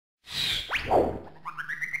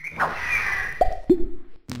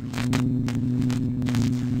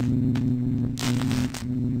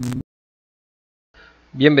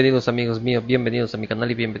Bienvenidos amigos míos, bienvenidos a mi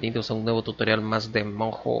canal y bienvenidos a un nuevo tutorial más de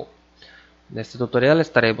MOHO. En este tutorial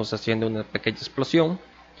estaremos haciendo una pequeña explosión.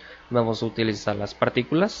 Vamos a utilizar las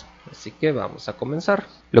partículas, así que vamos a comenzar.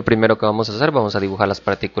 Lo primero que vamos a hacer, vamos a dibujar las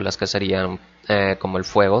partículas que serían como el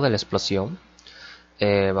fuego de la explosión.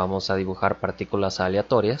 Vamos a dibujar partículas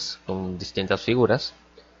aleatorias con distintas figuras.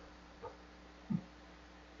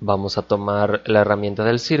 Vamos a tomar la herramienta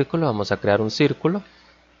del círculo, vamos a crear un círculo.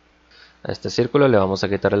 A este círculo le vamos a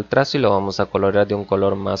quitar el trazo y lo vamos a colorear de un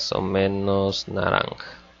color más o menos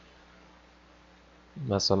naranja.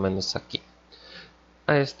 Más o menos aquí.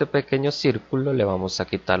 A este pequeño círculo le vamos a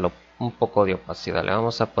quitarlo un poco de opacidad. Le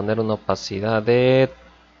vamos a poner una opacidad de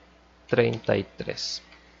 33.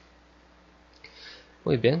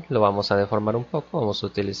 Muy bien, lo vamos a deformar un poco. Vamos a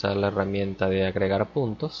utilizar la herramienta de agregar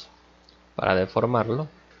puntos para deformarlo.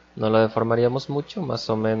 No lo deformaríamos mucho, más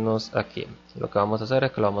o menos aquí. Lo que vamos a hacer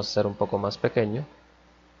es que lo vamos a hacer un poco más pequeño.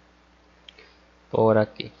 Por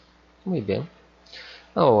aquí. Muy bien.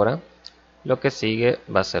 Ahora, lo que sigue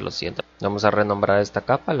va a ser lo siguiente. Vamos a renombrar esta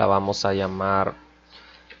capa. La vamos a llamar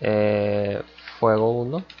Fuego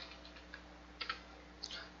 1.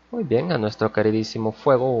 Muy bien, a nuestro queridísimo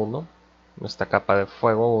Fuego 1. Nuestra capa de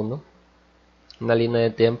Fuego 1. Una línea de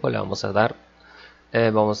tiempo le vamos a dar.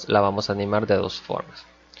 La vamos a animar de dos formas.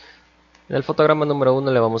 En el fotograma número 1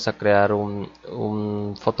 le vamos a crear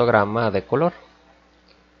un fotograma de color.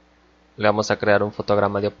 Le vamos a crear un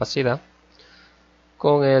fotograma de opacidad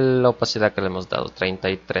con la opacidad que le hemos dado,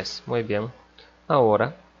 33. Muy bien.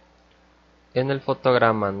 Ahora, en el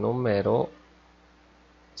fotograma número...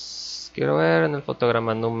 Quiero ver en el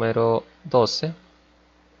fotograma número 12.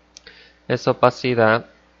 Esa opacidad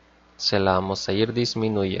se la vamos a ir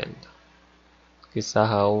disminuyendo. Quizás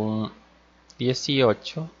a un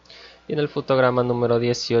 18. Y en el fotograma número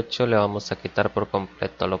 18 le vamos a quitar por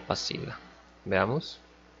completo la opacidad. Veamos.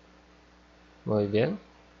 Muy bien.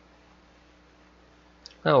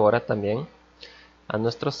 Ahora también a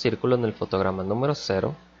nuestro círculo en el fotograma número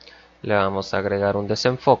 0 le vamos a agregar un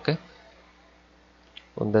desenfoque.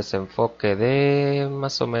 Un desenfoque de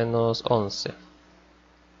más o menos 11.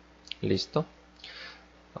 Listo.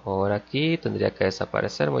 Ahora aquí tendría que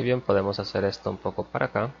desaparecer. Muy bien, podemos hacer esto un poco para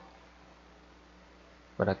acá,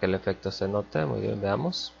 para que el efecto se note. Muy bien,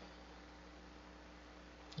 veamos.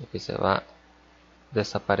 Aquí se va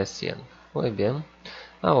desapareciendo. Muy bien.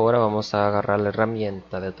 Ahora vamos a agarrar la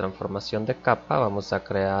herramienta de transformación de capa. Vamos a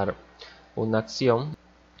crear una acción.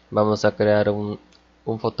 Vamos a crear un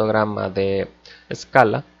fotograma de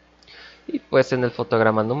escala. Y pues en el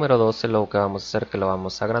fotograma número 12 lo que vamos a hacer es que lo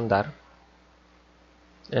vamos a agrandar.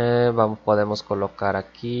 Podemos colocar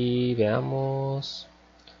aquí, veamos.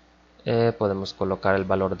 Podemos colocar el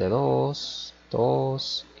valor de 2,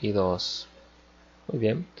 2 y 2. Muy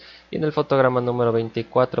bien. Y en el fotograma número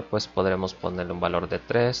 24 pues podremos ponerle un valor de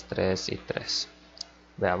 3, 3 y 3.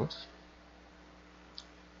 Veamos.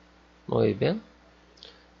 Muy bien.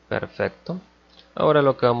 Perfecto. Ahora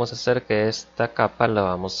lo que vamos a hacer es que esta capa la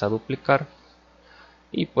vamos a duplicar.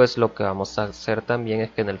 Y pues lo que vamos a hacer también es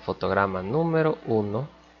que en el fotograma número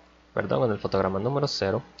 1, perdón, en el fotograma número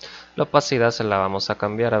 0, la opacidad se la vamos a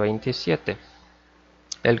cambiar a 27.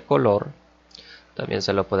 El color también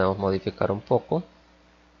se lo podemos modificar un poco.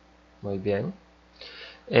 Muy bien.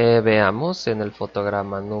 Veamos en el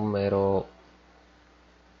fotograma número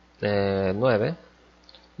 9.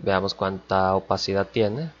 Veamos cuánta opacidad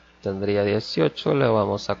tiene. Tendría 18. Le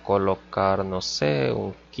vamos a colocar, no sé,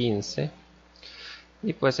 un 15.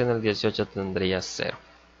 Y pues en el 18 tendría 0.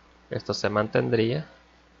 Esto se mantendría.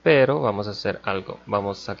 Pero vamos a hacer algo.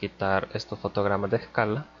 Vamos a quitar estos fotogramas de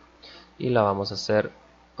escala. Y la vamos a hacer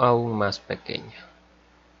aún más pequeña.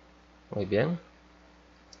 Muy bien.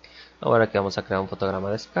 Ahora que vamos a crear un fotograma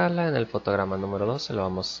de escala, en el fotograma número 12 lo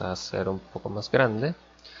vamos a hacer un poco más grande.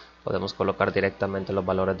 Podemos colocar directamente los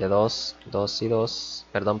valores de 2, 2 y 2.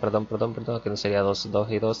 Perdón, aquí no sería 2,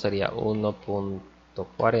 2 y 2, sería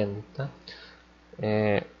 1.40,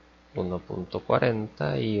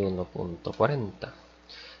 1.40 y 1.40.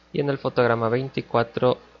 Y en el fotograma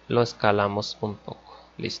 24 lo escalamos un poco.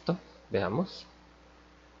 ¿Listo? Veamos.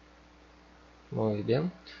 Muy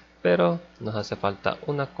bien. Pero nos hace falta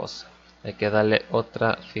una cosa. Hay que darle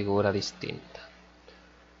otra figura distinta.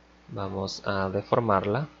 Vamos a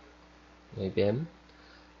deformarla. Muy bien.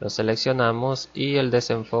 Lo seleccionamos y el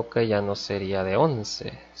desenfoque ya no sería de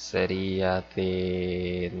 11. Sería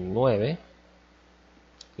de 9.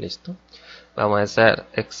 Listo. Vamos a hacer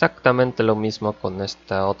exactamente lo mismo con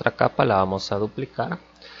esta otra capa. La vamos a duplicar.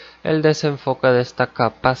 El desenfoque de esta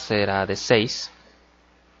capa será de 6.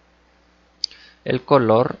 El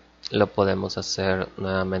color lo podemos hacer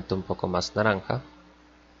nuevamente un poco más naranja.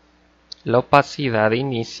 La opacidad de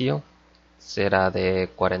inicio será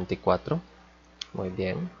de 44. Muy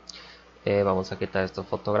bien. Vamos a quitar estos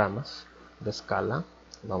fotogramas de escala.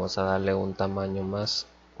 Vamos a darle un tamaño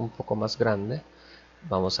un poco más grande.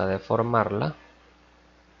 Vamos a deformarla.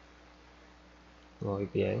 Muy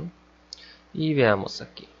bien. Y veamos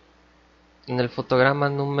aquí. En el fotograma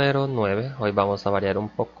número 9, hoy vamos a variar un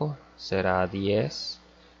poco. Será 10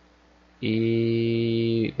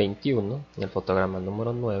 y 21. En el fotograma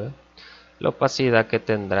número 9. La opacidad que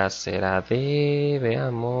tendrá será de,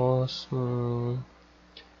 veamos,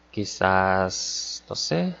 quizás, no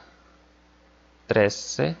sé,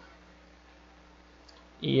 13.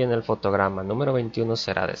 Y en el fotograma número 21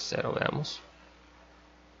 será de 0, veamos.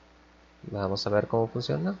 Vamos a ver cómo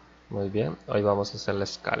funciona. Muy bien, hoy vamos a hacer la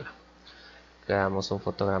escala. Creamos un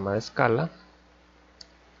fotograma de escala.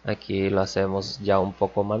 Aquí lo hacemos ya un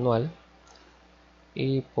poco manual.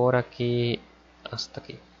 Y por aquí hasta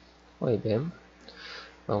aquí. Muy bien.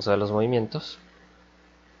 Vamos a ver los movimientos.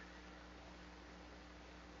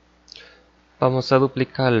 Vamos a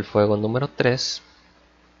duplicar el fuego número 3.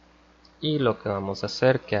 Y lo que vamos a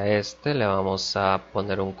hacer que a este le vamos a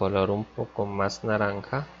poner un color un poco más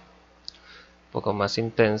naranja, un poco más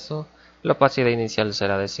intenso. La opacidad inicial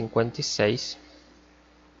será de 56.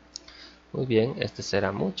 Muy bien, este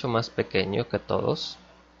será mucho más pequeño que todos.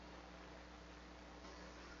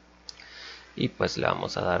 Y pues le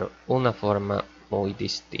vamos a dar una forma muy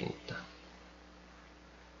distinta.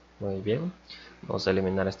 Muy bien, vamos a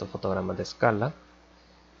eliminar estos fotogramas de escala.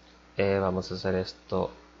 Vamos a hacer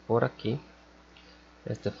esto por aquí.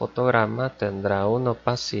 Este fotograma tendrá una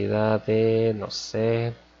opacidad de, no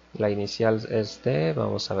sé, la inicial es de,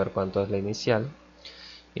 vamos a ver cuánto es la inicial.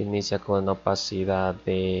 Inicia con una opacidad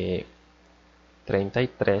de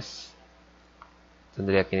 33.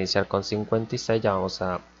 Tendría que iniciar con 56, ya vamos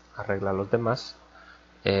a arreglar los demás.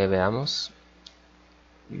 Veamos,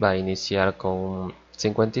 va a iniciar con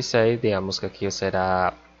 56, digamos que aquí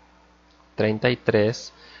será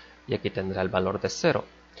 33 y aquí tendrá el valor de 0.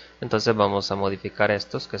 Entonces vamos a modificar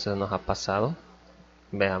estos que se nos ha pasado.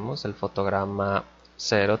 Veamos, el fotograma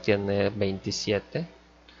 0 tiene 27.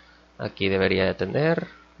 Aquí debería de tener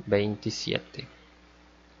 27.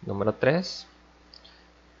 Número 3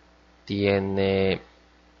 tiene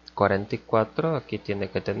 44. Aquí tiene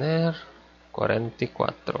que tener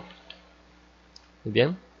 44. Muy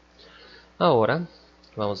bien. Ahora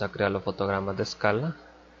vamos a crear los fotogramas de escala.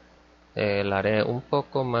 La haré un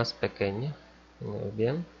poco más pequeña. Muy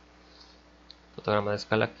bien. Fotograma de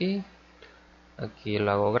escala aquí. Aquí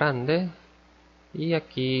lo hago grande. Y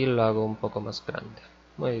aquí lo hago un poco más grande.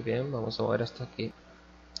 Muy bien, vamos a mover esto aquí.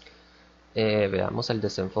 Veamos el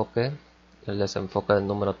desenfoque. El desenfoque del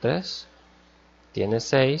número 3 tiene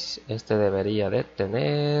 6. Este debería de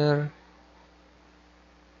tener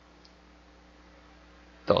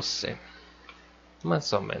 12.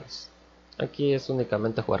 Más o menos. Aquí es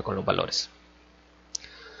únicamente jugar con los valores.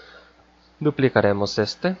 Duplicaremos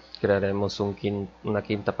este. Crearemos una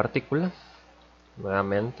quinta partícula.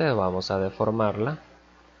 Nuevamente vamos a deformarla.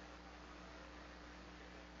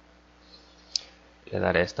 Le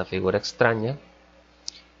daré esta figura extraña.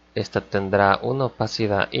 Esta tendrá una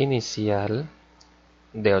opacidad inicial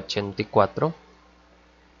de 84.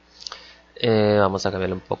 Vamos a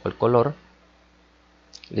cambiarle un poco el color.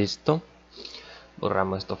 Listo.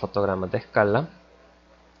 Borramos estos fotogramas de escala.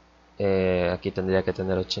 Aquí tendría que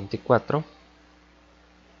tener 84.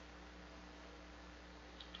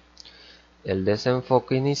 El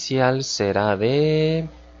desenfoque inicial será de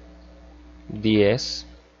 10.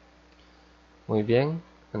 Muy bien.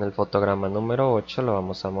 En el fotograma número 8 lo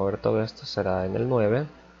vamos a mover todo esto. Será en el 9. En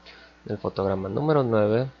el fotograma número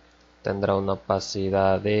 9 tendrá una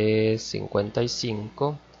opacidad de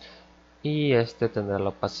 55. Y este tendrá la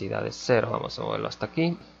opacidad de 0. Vamos a moverlo hasta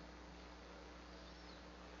aquí.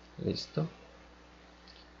 Listo.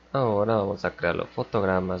 Ahora vamos a crear los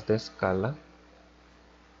fotogramas de escala.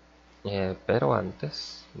 Pero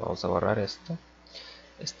antes vamos a borrar esto.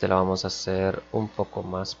 Este lo vamos a hacer un poco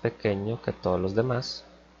más pequeño que todos los demás.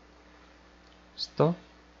 Listo.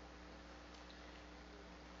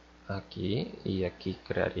 Aquí y aquí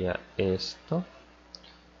crearía esto.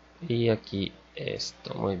 Y aquí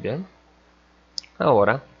esto. Muy bien.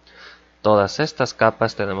 Ahora, todas estas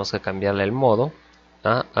capas tenemos que cambiarle el modo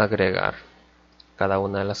a agregar. Cada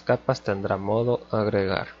una de las capas tendrá modo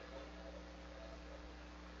agregar.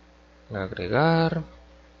 Agregar.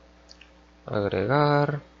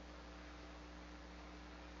 Agregar.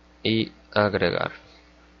 Y agregar.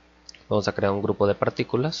 Vamos a crear un grupo de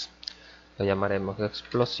partículas. Lo llamaremos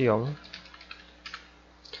explosión.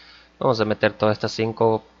 Vamos a meter todas estas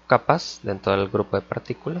 5 capas dentro del grupo de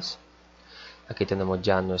partículas. Aquí tenemos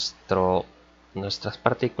ya nuestras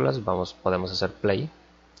partículas. Podemos hacer play.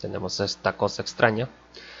 Tenemos esta cosa extraña.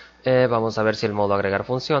 Vamos a ver si el modo agregar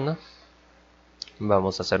funciona.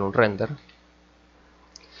 Vamos a hacer un render.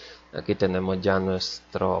 Aquí tenemos ya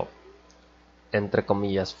nuestro, entre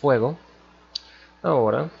comillas, fuego.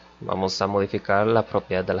 Ahora vamos a modificar la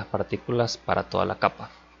propiedad de las partículas para toda la capa.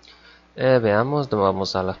 Veamos,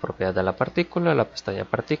 vamos a las propiedades de la partícula, la pestaña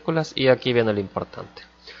partículas, y aquí viene lo importante.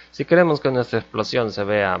 Si queremos que nuestra explosión se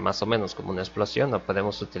vea más o menos como una explosión, no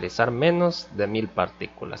podemos utilizar menos de 1000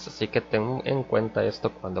 partículas, así que ten en cuenta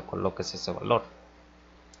esto cuando coloques ese valor.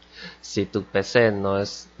 Si tu PC no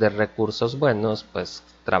es de recursos buenos, pues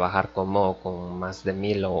trabajar con más de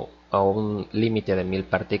 1000 o un límite de 1000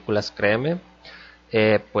 partículas, créeme,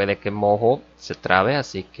 puede que MOHO se trabe,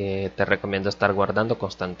 así que te recomiendo estar guardando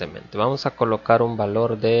constantemente. Vamos a colocar un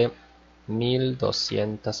valor de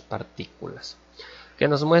 1200 partículas, que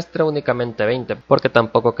nos muestre únicamente 20, porque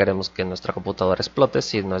tampoco queremos que nuestra computadora explote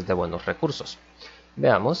si no es de buenos recursos.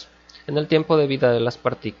 Veamos, en el tiempo de vida de las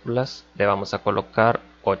partículas le vamos a colocar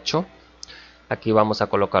 8. Aquí vamos a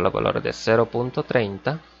colocar los valores de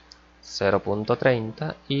 0.30,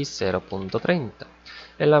 0.30 y 0.30.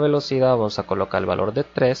 En la velocidad vamos a colocar el valor de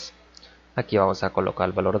 3, aquí vamos a colocar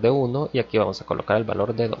el valor de 1 y aquí vamos a colocar el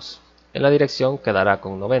valor de 2. En la dirección quedará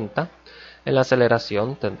con 90, en la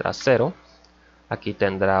aceleración tendrá 0, aquí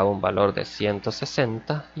tendrá un valor de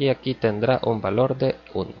 160 y aquí tendrá un valor de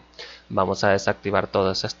 1. Vamos a desactivar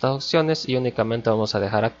todas estas opciones y únicamente vamos a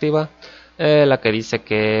dejar activa la que dice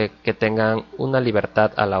que tengan una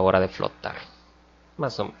libertad a la hora de flotar,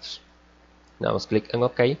 más o menos. Damos clic en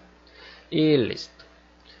OK y listo.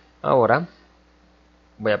 Ahora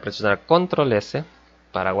voy a presionar Control S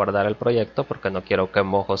para guardar el proyecto, porque no quiero que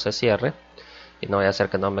MOHO se cierre y no voy a hacer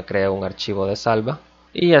que no me cree un archivo de salva.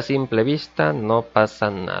 Y a simple vista no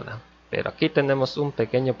pasa nada, pero aquí tenemos un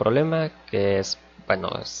pequeño problema que es, bueno,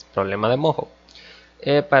 es problema de MOHO.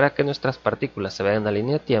 Para que nuestras partículas se vean en la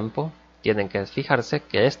línea de tiempo, tienen que fijarse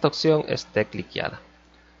que esta opción esté cliqueada.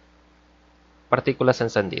 Partículas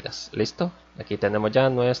encendidas, listo. Aquí tenemos ya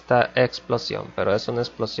nuestra explosión, pero es una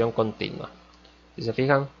explosión continua. Si se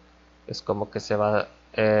fijan, es como que se va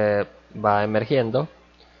emergiendo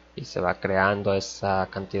y se va creando esa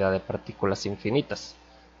cantidad de partículas infinitas.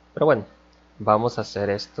 Pero bueno, vamos a hacer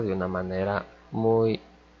esto de una manera muy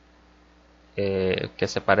que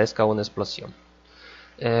se parezca a una explosión.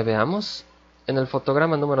 Veamos, en el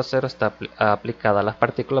fotograma número 0 está aplicada las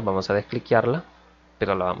partículas. Vamos a descliquearla,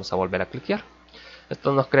 pero la vamos a volver a cliquear.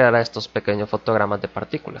 Esto nos creará estos pequeños fotogramas de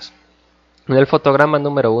partículas. En el fotograma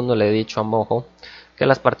número 1 le he dicho a MOHO que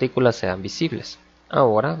las partículas sean visibles.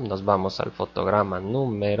 Ahora nos vamos al fotograma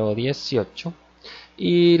número 18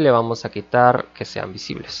 y le vamos a quitar que sean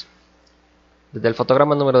visibles. Desde el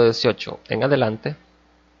fotograma número 18 en adelante,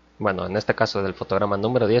 bueno, en este caso del fotograma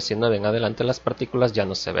número 19 en adelante, las partículas ya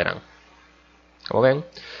no se verán. Como ven,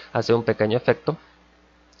 hace un pequeño efecto,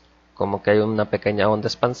 como que hay una pequeña onda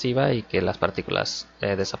expansiva y que las partículas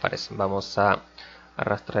desaparecen. Vamos a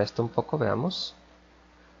arrastrar esto un poco, veamos.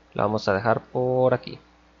 La vamos a dejar por aquí.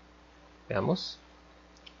 Veamos.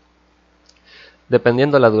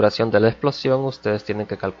 Dependiendo de la duración de la explosión, ustedes tienen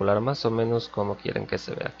que calcular más o menos cómo quieren que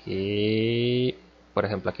se vea. Aquí, por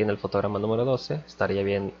ejemplo, aquí en el fotograma número 12, estaría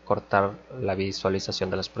bien cortar la visualización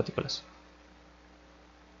de las partículas.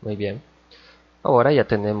 Muy bien. Ahora ya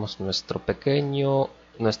tenemos nuestra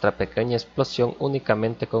pequeña explosión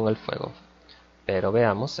únicamente con el fuego. Pero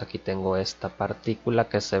veamos, aquí tengo esta partícula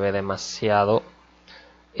que se ve demasiado,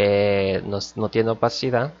 no tiene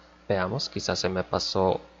opacidad. Veamos, quizás se me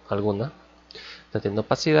pasó alguna. Esta tiene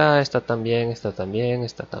opacidad, esta también, esta también,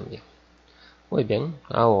 esta también. Muy bien,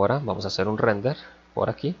 ahora vamos a hacer un render por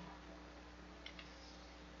aquí.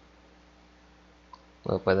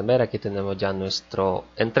 Como pueden ver, aquí tenemos ya nuestro,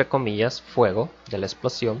 entre comillas, fuego de la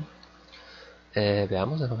explosión.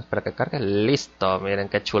 Veamos, déjame esperar que cargue. Listo, miren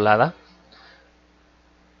qué chulada.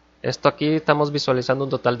 Esto aquí estamos visualizando un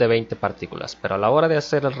total de 20 partículas, pero a la hora de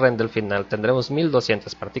hacer el render final tendremos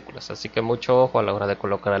 1200 partículas, así que mucho ojo a la hora de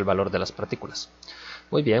colocar el valor de las partículas.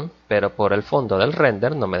 Muy bien, pero por el fondo del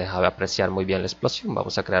render no me dejaba apreciar muy bien la explosión.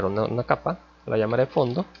 Vamos a crear una capa, la llamaré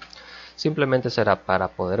fondo. Simplemente será para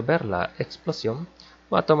poder ver la explosión.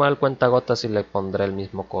 Voy a tomar el cuentagotas y le pondré el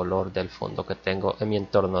mismo color del fondo que tengo en mi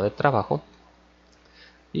entorno de trabajo.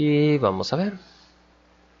 Y vamos a ver.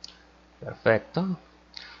 Perfecto.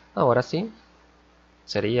 Ahora sí,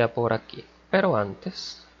 sería por aquí. Pero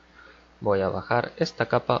antes voy a bajar esta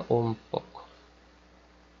capa un poco.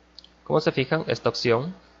 Como se fijan, esta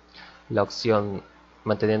opción, la opción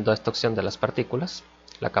manteniendo esta opción de las partículas,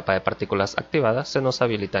 la capa de partículas activada, se nos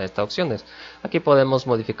habilitan estas opciones. Aquí podemos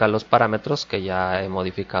modificar los parámetros que ya he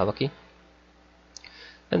modificado aquí.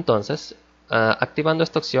 Entonces, activando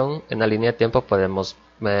esta opción, en la línea de tiempo podemos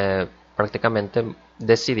prácticamente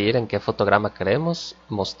decidir en qué fotograma queremos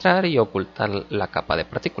mostrar y ocultar la capa de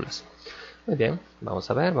partículas. Muy bien, vamos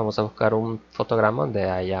a ver, vamos a buscar un fotograma donde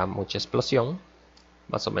haya mucha explosión,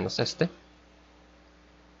 más o menos este.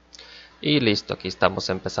 Y listo, aquí estamos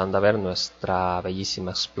empezando a ver nuestra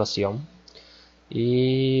bellísima explosión.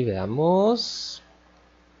 Y veamos,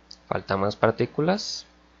 faltan más partículas.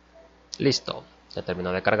 Listo, ya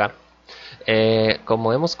terminó de cargar.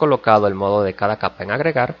 Como hemos colocado el modo de cada capa en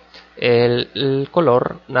agregar, el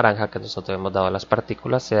color naranja que nosotros hemos dado a las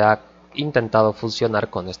partículas se ha intentado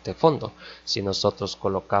fusionar con este fondo. Si nosotros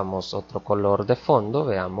colocamos otro color de fondo,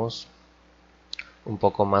 veamos, un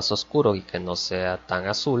poco más oscuro y que no sea tan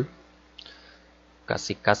azul,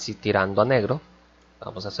 casi tirando a negro,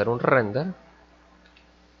 vamos a hacer un render,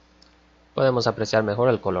 podemos apreciar mejor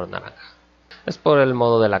el color naranja. Es por el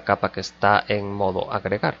modo de la capa que está en modo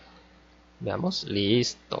agregar. Veamos,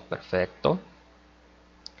 listo, perfecto.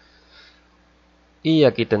 Y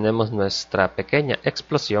aquí tenemos nuestra pequeña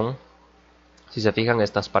explosión. Si se fijan,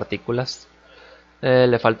 estas partículas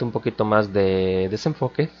le falta un poquito más de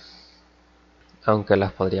desenfoque, aunque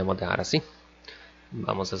las podríamos dejar así.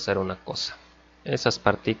 Vamos a hacer una cosa. Esas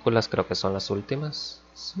partículas creo que son las últimas.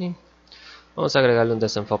 Sí. Vamos a agregarle un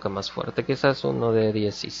desenfoque más fuerte, quizás uno de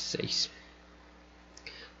 16.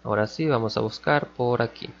 Ahora sí, vamos a buscar por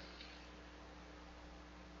aquí.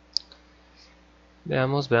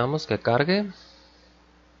 Veamos que cargue.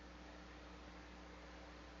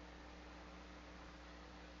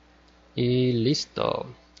 Y listo.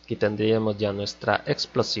 Aquí tendríamos ya nuestra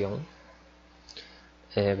explosión.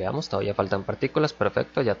 Veamos, todavía faltan partículas.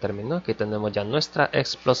 Perfecto, ya terminó. Aquí tenemos ya nuestra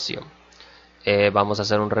explosión. Vamos a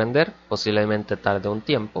hacer un render. Posiblemente tarde un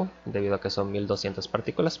tiempo, debido a que son 1200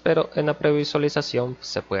 partículas. Pero en la previsualización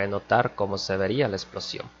se puede notar cómo se vería la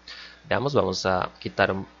explosión. Veamos, vamos a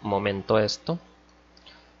quitar un momento esto.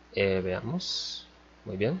 Veamos.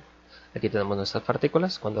 Muy bien. Aquí tenemos nuestras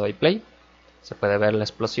partículas. Cuando doy play, se puede ver la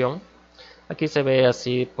explosión. Aquí se ve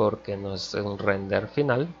así porque no es un render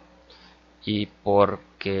final. Y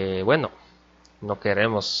porque, bueno, no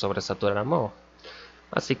queremos sobresaturar a MOHO.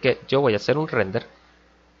 Así que yo voy a hacer un render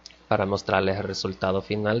para mostrarles el resultado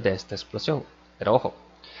final de esta explosión. Pero ojo,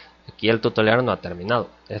 aquí el tutorial no ha terminado.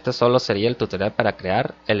 Este solo sería el tutorial para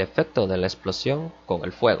crear el efecto de la explosión con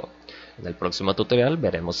el fuego. En el próximo tutorial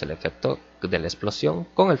veremos el efecto de la explosión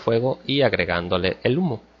con el fuego y agregándole el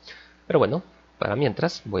humo. Pero bueno, para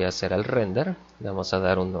mientras voy a hacer el render. Le vamos a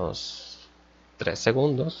dar unos 3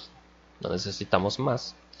 segundos. No necesitamos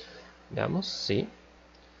más. Veamos, sí.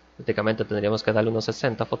 Prácticamente tendríamos que darle unos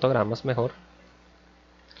 60 fotogramas mejor.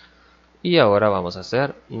 Y ahora vamos a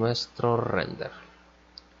hacer nuestro render.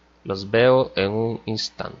 Los veo en un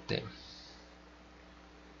instante.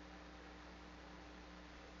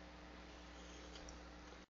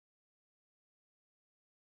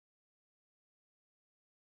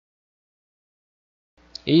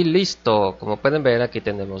 Y listo, como pueden ver, aquí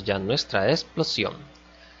tenemos ya nuestra explosión.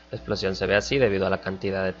 La explosión se ve así debido a la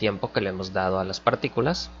cantidad de tiempo que le hemos dado a las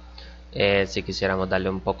partículas. Si quisiéramos darle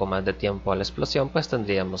un poco más de tiempo a la explosión, pues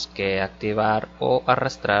tendríamos que activar o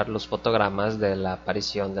arrastrar los fotogramas de la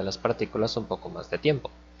aparición de las partículas un poco más de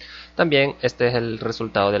tiempo. También este es el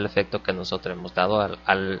resultado del efecto que nosotros hemos dado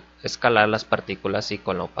al escalar las partículas y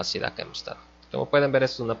con la opacidad que hemos dado. Como pueden ver,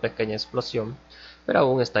 es una pequeña explosión, pero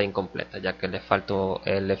aún está incompleta, ya que le faltó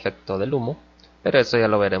el efecto del humo, pero eso ya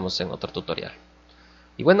lo veremos en otro tutorial.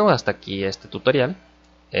 Y bueno, hasta aquí este tutorial.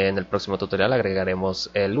 En el próximo tutorial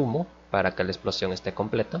agregaremos el humo para que la explosión esté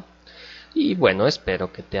completa. Y bueno,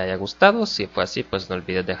 espero que te haya gustado. Si fue así, pues no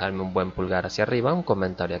olvides dejarme un buen pulgar hacia arriba, un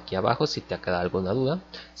comentario aquí abajo si te ha quedado alguna duda.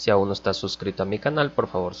 Si aún no estás suscrito a mi canal, por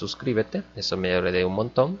favor suscríbete, eso me ayudaría un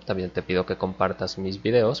montón. También te pido que compartas mis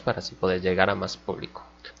videos para así poder llegar a más público.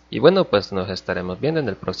 Y bueno, pues nos estaremos viendo en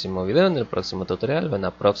el próximo video, en el próximo tutorial o en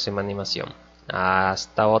la próxima animación.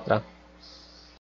 Hasta otra.